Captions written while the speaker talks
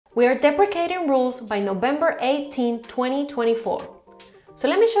We are deprecating rules by November 18, 2024. So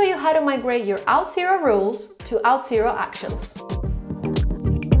let me show you how to migrate your Auth0 rules to Auth0 Actions.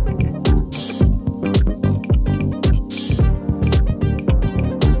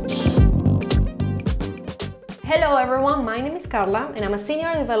 Hello everyone, my name is Carla and I'm a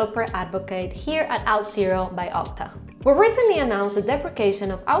Senior Developer Advocate here at Auth0 by Okta. We recently announced the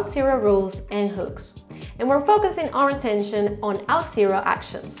deprecation of Auth0 rules and hooks, and we're focusing our attention on Auth0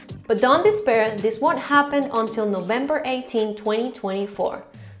 Actions. But don't despair, this won't happen until November 18, 2024.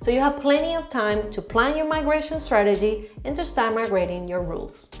 So you have plenty of time to plan your migration strategy and to start migrating your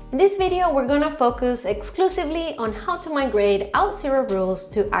rules. In this video, we're gonna focus exclusively on how to migrate Auth0 rules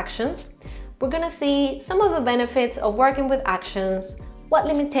to Actions. We're gonna see some of the benefits of working with Actions, what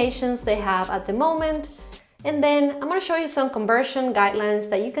limitations they have at the moment, and then I'm gonna show you some conversion guidelines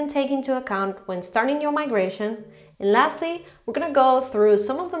that you can take into account when starting your migration. And lastly, we're gonna go through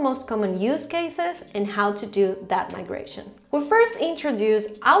some of the most common use cases and how to do that migration. We first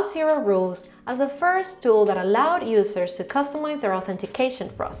introduced Auth0 Rules as the first tool that allowed users to customize their authentication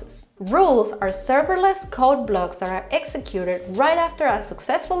process. Rules are serverless code blocks that are executed right after a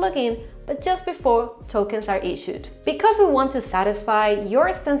successful login, but just before tokens are issued. Because we want to satisfy your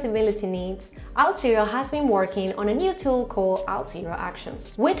extensibility needs, Auth0 has been working on a new tool called Auth0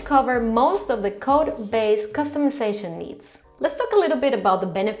 Actions, which cover most of the code-based customization needs. Let's talk a little bit about the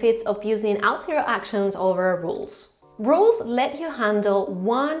benefits of using Auth0 Actions over rules. Rules let you handle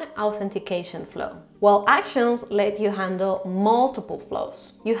one authentication flow, while Actions let you handle multiple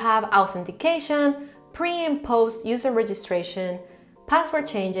flows. You have authentication, pre and post user registration, password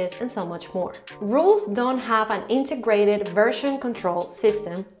changes, and so much more. Rules don't have an integrated version control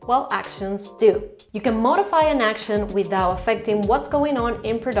system, while Actions do. You can modify an action without affecting what's going on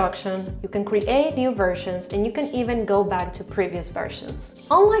in production, you can create new versions, and you can even go back to previous versions.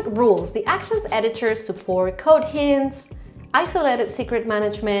 Unlike rules, the Actions editors support code hints, isolated secret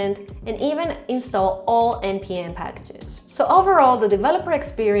management, and even install all NPM packages. So overall, the developer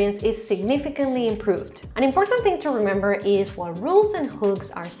experience is significantly improved. An important thing to remember is while rules and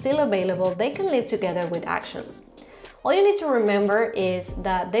hooks are still available, they can live together with Actions. All you need to remember is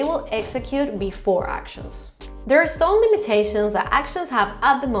that they will execute before Actions. There are some limitations that Actions have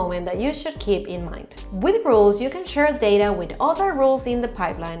at the moment that you should keep in mind. With rules, you can share data with other rules in the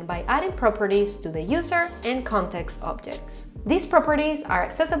pipeline by adding properties to the user and context objects. These properties are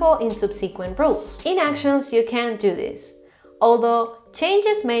accessible in subsequent rules. In Actions, you can't do this, although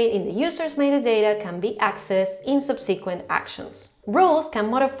changes made in the user's metadata can be accessed in subsequent actions. Rules can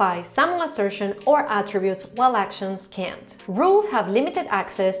modify SAML assertion or attributes while Actions can't. Rules have limited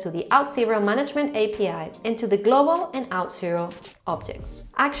access to the Auth0 Management API and to the global and Auth0 objects.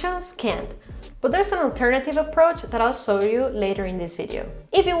 Actions can't, but there's an alternative approach that I'll show you later in this video.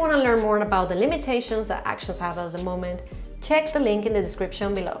 If you want to learn more about the limitations that Actions have at the moment, check the link in the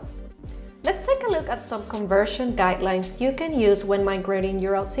description below. Let's take a look at some conversion guidelines you can use when migrating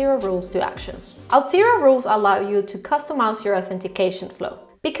your Auth0 rules to Actions. Auth0 rules allow you to customize your authentication flow.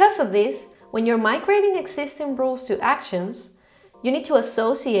 Because of this, when you're migrating existing rules to Actions, you need to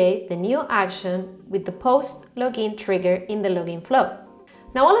associate the new action with the post-login trigger in the login flow.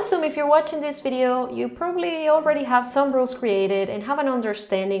 Now, I'll assume if you're watching this video, you probably already have some rules created and have an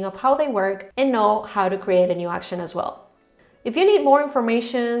understanding of how they work and know how to create a new action as well. If you need more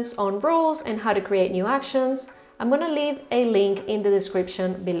information on rules and how to create new actions, I'm going to leave a link in the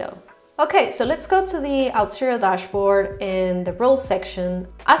description below. Okay, so let's go to the Auth0 dashboard and the rules section.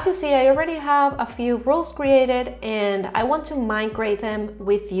 As you see, I already have a few rules created and I want to migrate them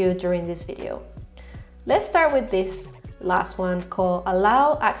with you during this video. Let's start with this last one called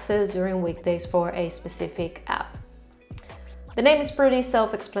Allow Access During Weekdays for a Specific App. The name is pretty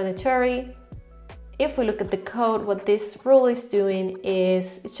self-explanatory. If we look at the code, what this rule is doing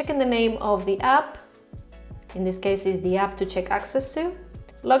is it's checking the name of the app. In this case, is the app to check access to.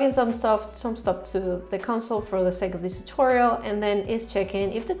 Logging some stuff to the console for the sake of this tutorial, and then it's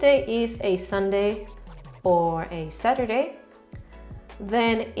checking if the day is a Sunday or a Saturday.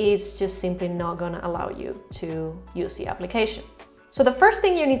 Then it's just simply not going to allow you to use the application. So the first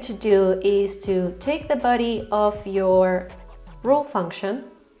thing you need to do is to take the body of your rule function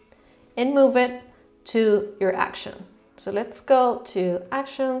and move it to your action. So let's go to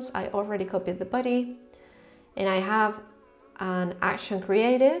Actions. I already copied the body and I have an action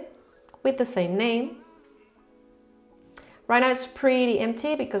created with the same name. Right now it's pretty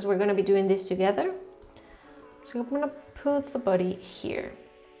empty because we're going to be doing this together. So I'm going to put the body here.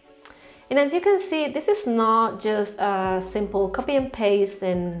 And as you can see, this is not just a simple copy and paste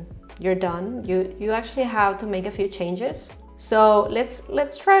and you're done. You actually have to make a few changes. So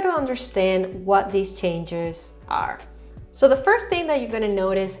let's try to understand what these changes are. So the first thing that you're going to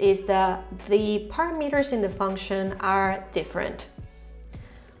notice is that the parameters in the function are different.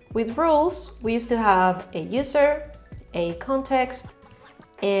 With rules, we used to have a user, a context,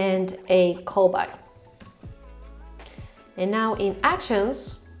 and a callback. And now in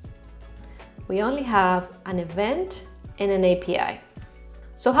actions, we only have an event and an API.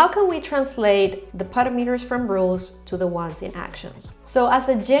 So how can we translate the parameters from rules to the ones in actions? So as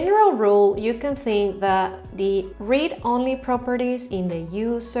a general rule, you can think that the read-only properties in the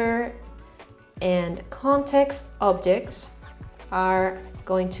user and context objects are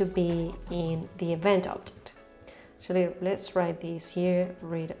going to be in the event object. Actually, let's write these here,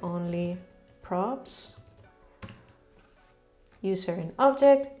 read-only props, user and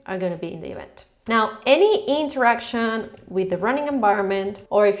object are going to be in the event. Now, any interaction with the running environment,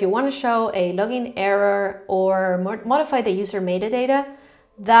 or if you want to show a login error or modify the user metadata,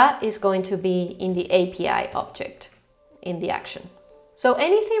 that is going to be in the API object in the action. So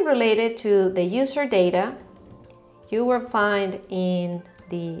anything related to the user data, you will find in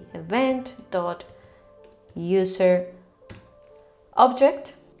the event.user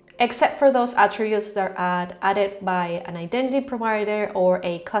object, except for those attributes that are added by an identity provider or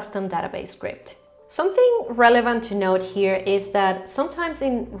a custom database script. Something relevant to note here is that sometimes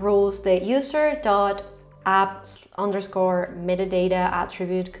in rules, the user.app_metadata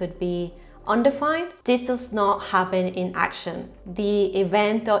attribute could be undefined. This does not happen in action. The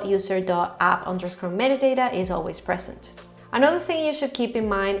event.user.app_metadata is always present. Another thing you should keep in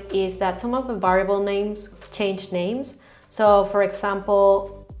mind is that some of the variable names change names. So for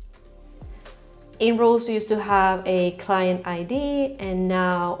example, in rules, we used to have a client ID, and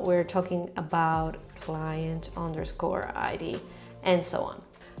now we're talking about client_ID, and so on.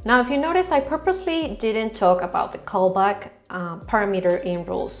 Now, if you notice, I purposely didn't talk about the callback parameter in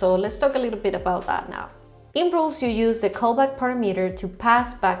rules. So let's talk a little bit about that now. In rules, you use the callback parameter to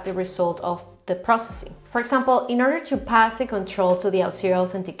pass back the result of the processing. For example, in order to pass the control to the Auth0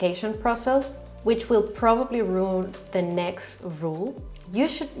 authentication process, which will probably ruin the next rule, you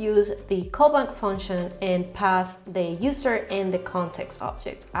should use the callback function and pass the user and the context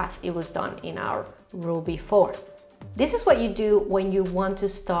object as it was done in our rule before. This is what you do when you want to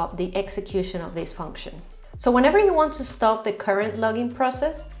stop the execution of this function. So whenever you want to stop the current login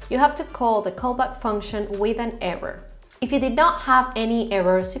process, you have to call the callback function with an error. If you did not have any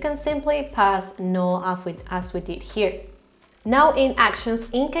errors, you can simply pass null as we did here. Now in actions,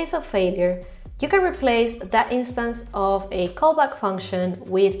 in case of failure, you can replace that instance of a callback function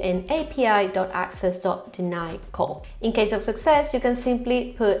with an api.access.deny call. In case of success, you can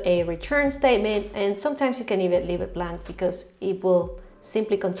simply put a return statement, and sometimes you can even leave it blank because it will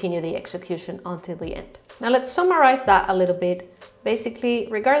simply continue the execution until the end. Now let's summarize that a little bit. Basically,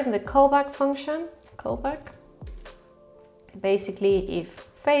 regarding the callback function, basically if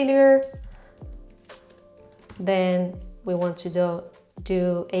failure, then we want to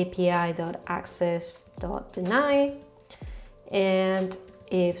do api.access.deny, and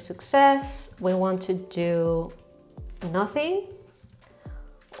if success, we want to do nothing,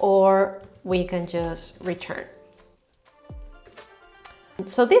 or we can just return.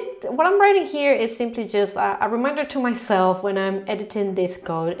 So what I'm writing here is simply just a reminder to myself when I'm editing this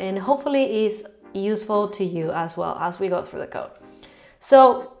code, and hopefully is useful to you as well as we go through the code.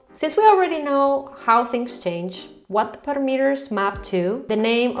 So since we already know how things change, what the parameters map to, the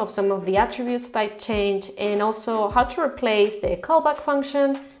name of some of the attributes that change, and also how to replace the callback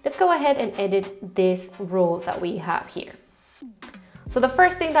function, let's go ahead and edit this rule that we have here. So the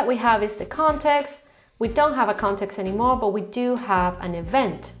first thing that we have is the context. We don't have a context anymore, but we do have an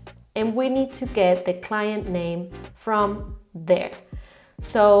event, and we need to get the client name from there.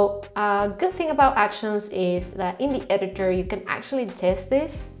 So a good thing about actions is that in the editor, you can actually test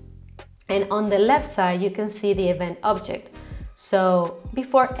this. And on the left side, you can see the event object. So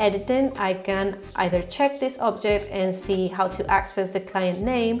before editing, I can either check this object and see how to access the client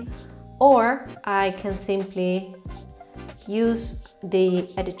name, or I can simply use the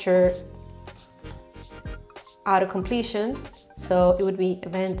editor auto completion. So it would be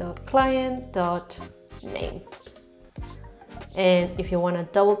event.client.name. And if you want to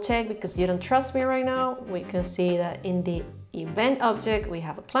double check because you don't trust me right now, we can see that in the event object, we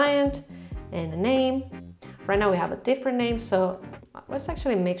have a client and a name. Right now we have a different name, so let's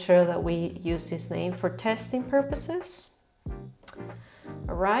actually make sure that we use this name for testing purposes.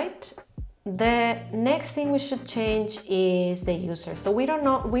 All right. The next thing we should change is the user. So we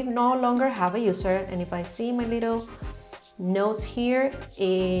no longer have a user, and if I see my little nodes here,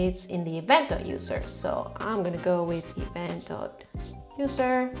 it's in the event.user. So I'm gonna go with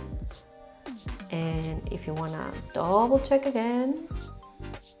event.user. And if you wanna double check again,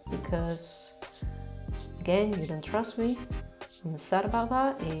 because again, you don't trust me, I'm sad about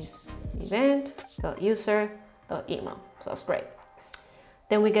that, is event.user.email. So that's great.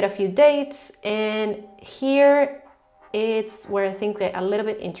 Then we get a few dates, and here it's where I think they're a little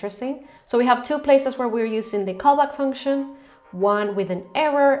bit interesting. So we have two places where we're using the callback function, one with an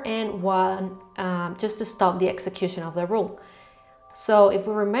error and one just to stop the execution of the rule. So if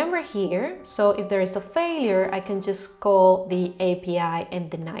we remember here, so if there is a failure, I can just call the API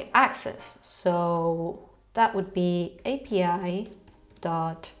and deny access. So that would be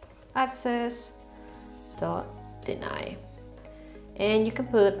API.access.deny. And you can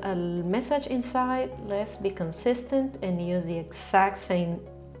put a message inside. Let's be consistent and use the exact same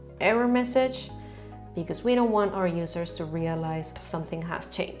error message, because we don't want our users to realize something has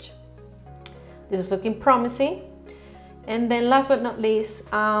changed. This is looking promising. And then last but not least,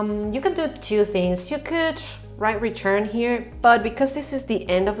 you can do two things. You could write return here, but because this is the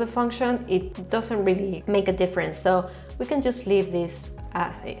end of the function, it doesn't really make a difference. So we can just leave this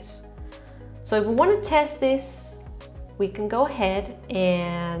as is. So if we want to test this, we can go ahead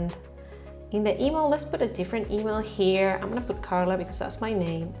and in the email, let's put a different email here. I'm gonna put Carla because that's my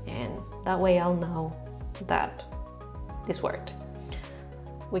name, and that way I'll know that this worked.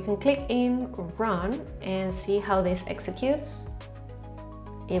 We can click in run and see how this executes.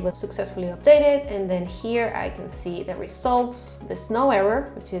 It was successfully updated, and then here I can see the results. There's no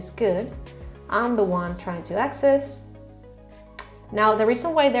error, which is good. I'm the one trying to access. Now, the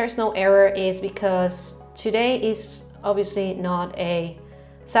reason why there's no error is because today is obviously not a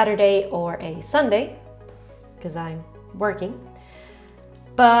Saturday or a Sunday, because I'm working.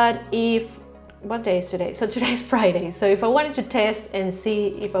 But what day is today? So today is Friday. So if I wanted to test and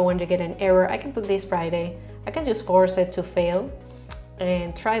see if I wanted to get an error, I can put this Friday. I can just force it to fail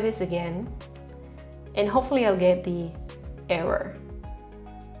and try this again. And hopefully I'll get the error.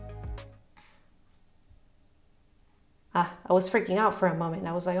 I was freaking out for a moment.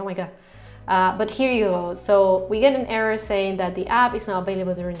 I was like, oh my God. But here you go. So we get an error saying that the app is not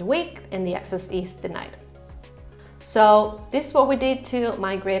available during the week and the access is denied. So this is what we did to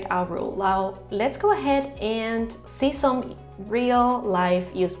migrate our rule. Now let's go ahead and see some real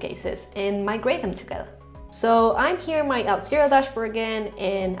life use cases and migrate them together. So I'm here in my Auth0 dashboard again,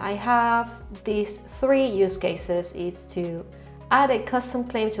 and I have these three use cases. It's to add a custom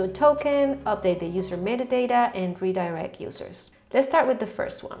claim to a token, update the user metadata, and redirect users. Let's start with the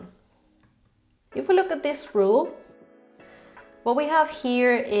first one. If we look at this rule, what we have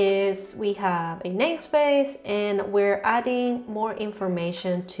here is we have a namespace and we're adding more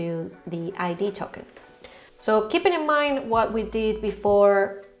information to the ID token. So keeping in mind what we did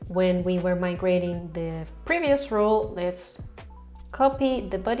before when we were migrating the previous rule, let's copy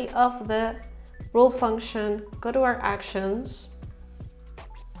the body of the rule function, go to our actions,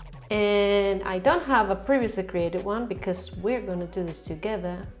 and I don't have a previously created one because we're going to do this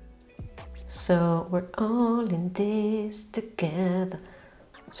together. So we're all in this together.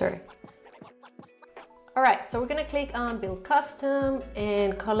 Sorry. All right, so we're gonna click on build custom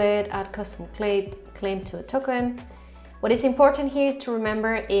and call it add custom claim to a token. What is important here to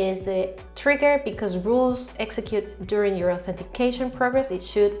remember is the trigger, because rules execute during your authentication progress. It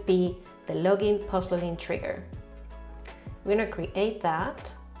should be the login post login trigger. We're gonna create that.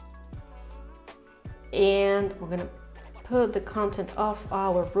 And we're gonna put the content of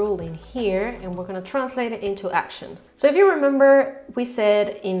our rule in here, and we're going to translate it into actions. So if you remember, we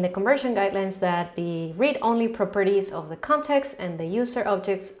said in the conversion guidelines that the read-only properties of the context and the user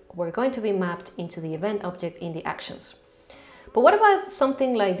objects were going to be mapped into the event object in the actions. But what about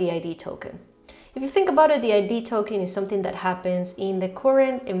something like the ID token? If you think about it, the ID token is something that happens in the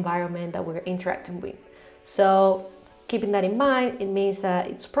current environment that we're interacting with. So keeping that in mind, it means that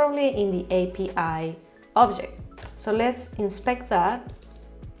it's probably in the API object. So let's inspect that,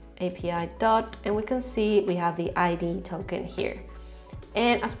 API dot, and we can see we have the ID token here.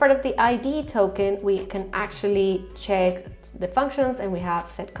 And as part of the ID token, we can actually check the functions, and we have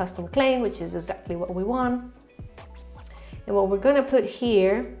set custom claim, which is exactly what we want. And what we're gonna put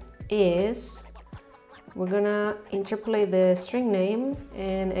here is, we're gonna interpolate the string name,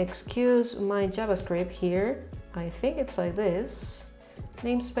 and excuse my JavaScript here. I think it's like this,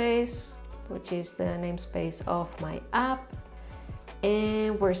 namespace, which is the namespace of my app,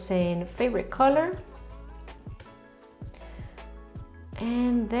 and we're saying favorite color,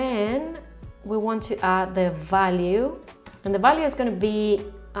 and then we want to add the value, and the value is going to be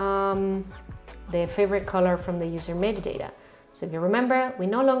the favorite color from the user metadata. So if you remember, we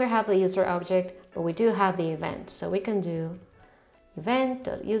no longer have the user object, but we do have the event. So we can do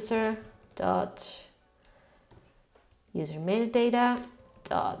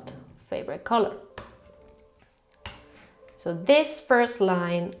event.user.userMetadata.favorite color. So this first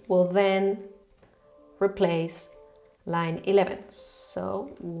line will then replace line 11.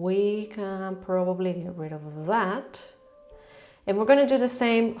 So we can probably get rid of that. And we're going to do the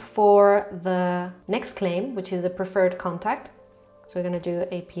same for the next claim, which is the preferred contact. So we're going to do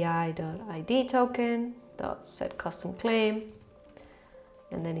API.ID token.set custom claim.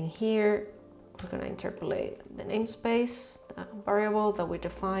 And then in here, we're going to interpolate the namespace, the variable that we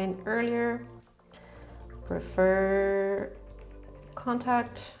defined earlier. Preferred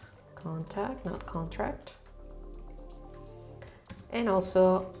contact, not contract. And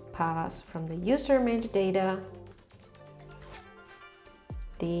also pass from the user metadata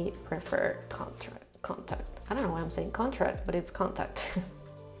the preferred contact. I don't know why I'm saying contract, but it's contact.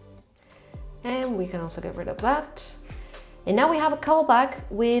 And we can also get rid of that. And now we have a callback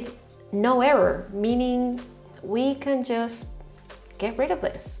with no error, meaning we can just get rid of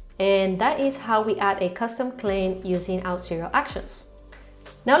this. And that is how we add a custom claim using Auth0 Actions.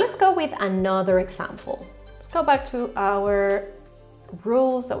 Now let's go with another example. Let's go back to our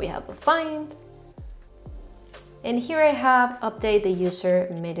rules that we have defined. And here I have update the user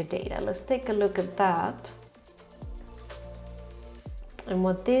metadata. Let's take a look at that. And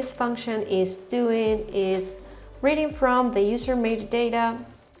what this function is doing is reading from the user metadata,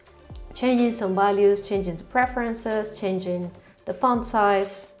 changing some values, changing the preferences, changing the font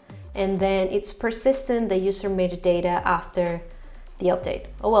size, and then it's persisting the user metadata after the update.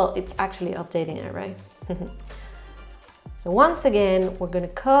 Oh, well, it's actually updating it, right? So once again, we're going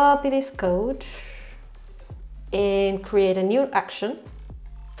to copy this code and create a new action.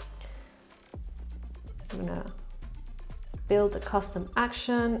 I'm going to build a custom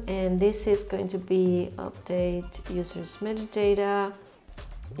action, and this is going to be update users metadata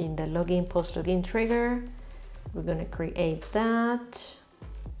in the login post login trigger. We're going to create that.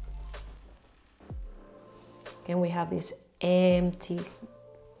 And we have this empty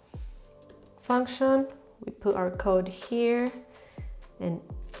function. We put our code here and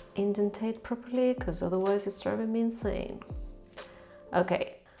indentate properly, because otherwise it's driving me insane.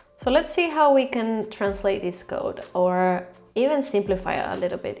 Okay, so let's see how we can translate this code or even simplify it a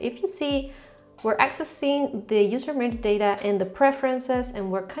little bit. If you see, we're accessing the user metadata and the preferences, and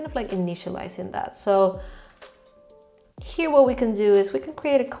we're kind of like initializing that. So here what we can do is we can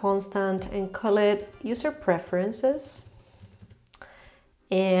create a constant and call it user preferences,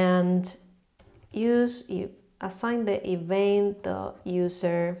 and assign the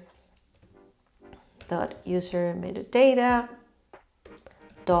event.user metadata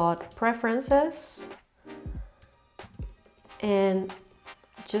dot preferences, and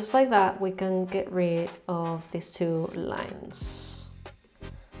just like that we can get rid of these two lines.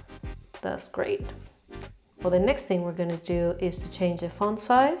 That's great. Well, the next thing we're going to do is to change the font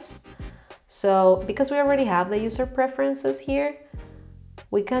size. So because we already have the user preferences here,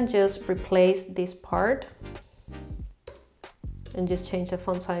 we can just replace this part and just change the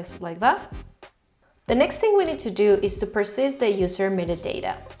font size like that. The next thing we need to do is to persist the user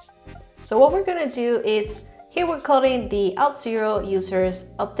metadata. So what we're going to do is, here we're calling the Auth0 users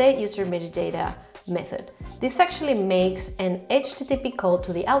update user metadata method. This actually makes an HTTP call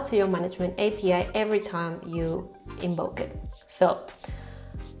to the Auth0 management API every time you invoke it. So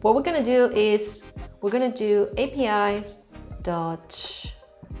what we're going to do is we're going to do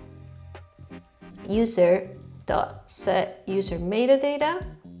API.user.set user metadata,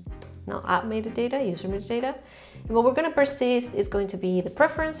 not app metadata, user metadata. And what we're going to persist is going to be the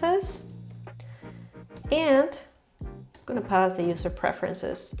preferences, and I'm going to pass the user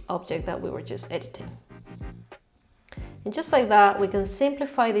preferences object that we were just editing. And just like that, we can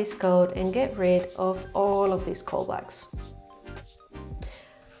simplify this code and get rid of all of these callbacks.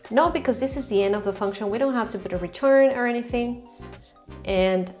 No, because this is the end of the function, we don't have to put a return or anything.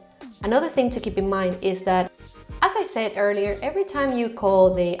 And another thing to keep in mind is that, as I said earlier, every time you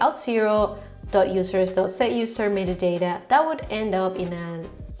call the Auth0.users.setUser metadata, that would end up in an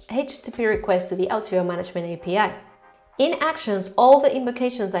HTTP request to the Auth0 management API. In Actions, all the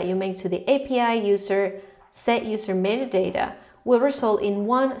invocations that you make to the API user set user metadata will result in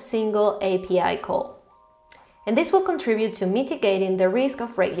one single API call. And this will contribute to mitigating the risk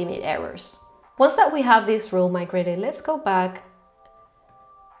of rate limit errors. Once that we have this rule migrated, let's go back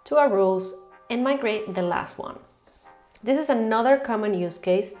to our rules and migrate the last one. This is another common use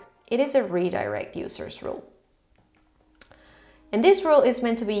case. It is a redirect users rule. And this rule is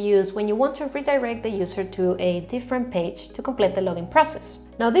meant to be used when you want to redirect the user to a different page to complete the login process.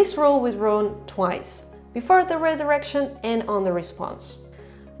 Now this rule will run twice, before the redirection and on the response.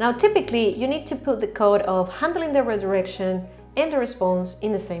 Now typically you need to put the code of handling the redirection and the response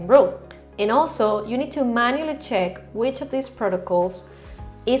in the same rule. And also you need to manually check which of these protocols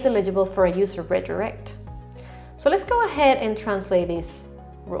is eligible for a user redirect. So let's go ahead and translate this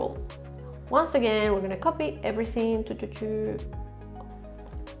rule. Once again, we're going to copy everything.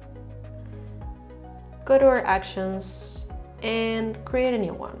 Go to our actions and create a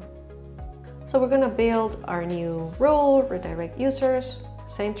new one. So we're going to build our new rule, redirect users,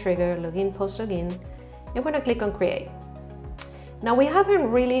 same trigger, login, post login, and we're going to click on create. Now we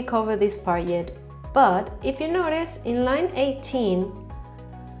haven't really covered this part yet, but if you notice in line 18,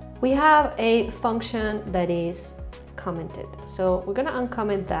 we have a function that is commented. So we're going to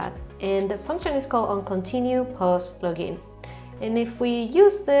uncomment that, and the function is called onContinue post login. And if we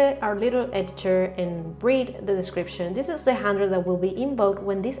use our little editor and read the description, this is the handler that will be invoked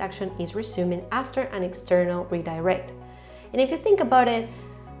when this action is resuming after an external redirect. And if you think about it,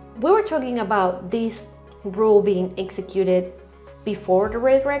 we were talking about this rule being executed before the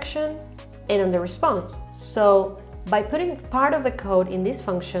redirection and on the response. So by putting part of the code in this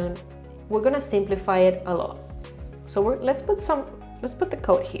function, we're going to simplify it a lot. So let's put the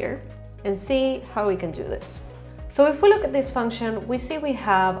code here and see how we can do this. So if we look at this function, we see we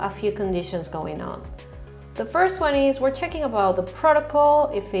have a few conditions going on. The first one is we're checking about the protocol,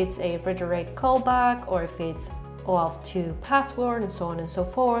 if it's a redirect callback or if it's Auth0 password and so on and so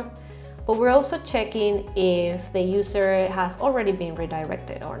forth. But we're also checking if the user has already been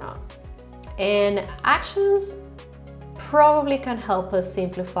redirected or not. And actions probably can help us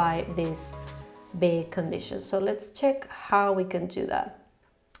simplify this big condition. So let's check how we can do that.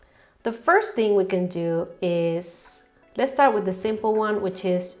 The first thing we can do is, let's start with the simple one, which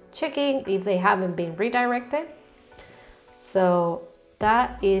is checking if they haven't been redirected. So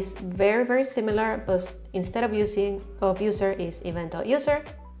that is very, very similar, but instead of user is event.user.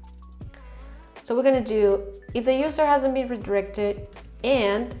 So we're going to do if the user hasn't been redirected,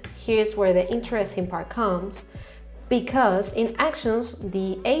 and here's where the interesting part comes, because in actions,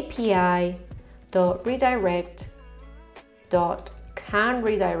 the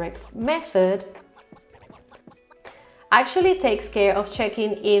API.redirect.canRedirect method actually takes care of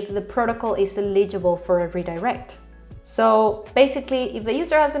checking if the protocol is eligible for a redirect. So basically, if the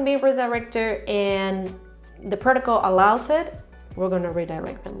user hasn't been redirected and the protocol allows it, we're going to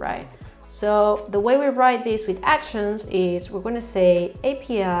redirect them, right? So the way we write this with actions is we're going to say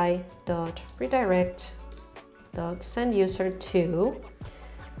API.redirect.sendUser to,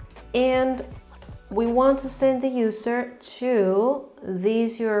 and we want to send the user to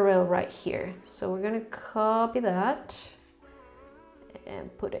this URL right here. So we're going to copy that and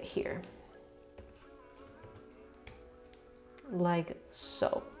put it here, like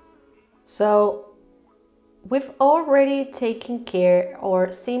so. So we've already taken care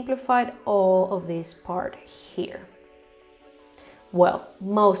or simplified all of this part here. Well,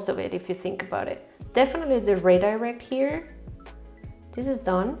 most of it, if you think about it. Definitely the redirect here. This is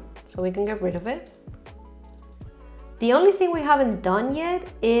done, so we can get rid of it. The only thing we haven't done yet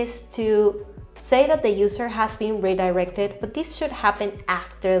is to say that the user has been redirected, but this should happen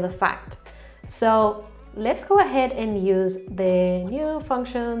after the fact. So let's go ahead and use the new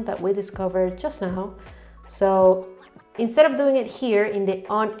function that we discovered just now. So instead of doing it here in the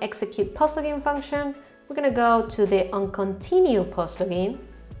onExecute postLogin function, we're going to go to the onContinue postLogin.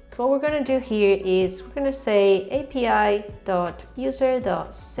 So what we're going to do here is we're going to say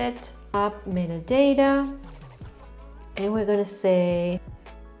API.user.set metadata, and we're going to say,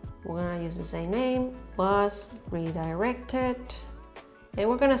 we're going to use the same name, was redirected, and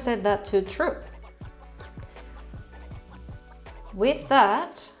we're going to set that to true. With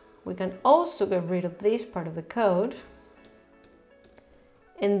that, we can also get rid of this part of the code,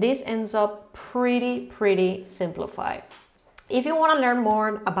 and this ends up pretty simplified. If you want to learn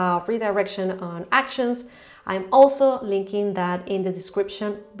more about redirection on actions, I'm also linking that in the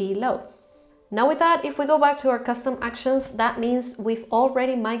description below. Now with that, if we go back to our custom actions, that means we've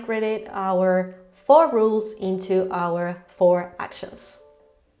already migrated our 4 rules into our 4 actions.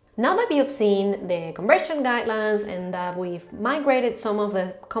 Now that you've seen the conversion guidelines and that we've migrated some of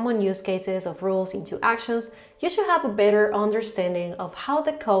the common use cases of rules into actions, you should have a better understanding of how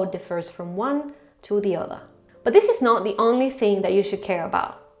the code differs from one to the other. But this is not the only thing that you should care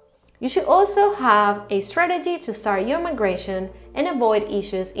about. You should also have a strategy to start your migration and avoid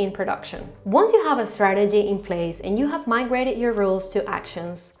issues in production. Once you have a strategy in place and you have migrated your rules to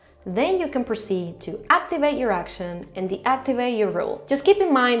actions, Then you can proceed to activate your action and deactivate your rule. Just keep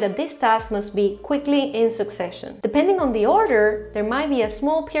in mind that these tasks must be quickly in succession. Depending on the order, there might be a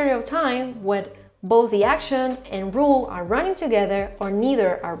small period of time when both the action and rule are running together or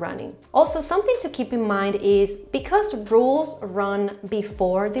neither are running. Also, something to keep in mind is because rules run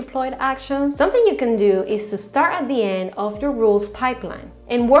before deployed actions, something you can do is to start at the end of your rules pipeline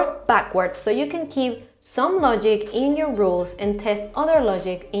and work backwards so you can keep some logic in your rules and test other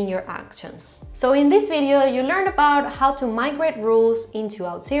logic in your actions. So in this video, you learned about how to migrate rules into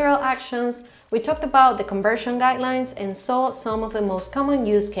Auth0 Actions. We talked about the conversion guidelines and saw some of the most common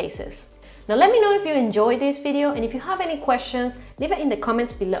use cases. Now let me know if you enjoyed this video, and if you have any questions, leave it in the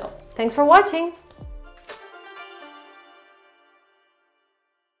comments below. Thanks for watching!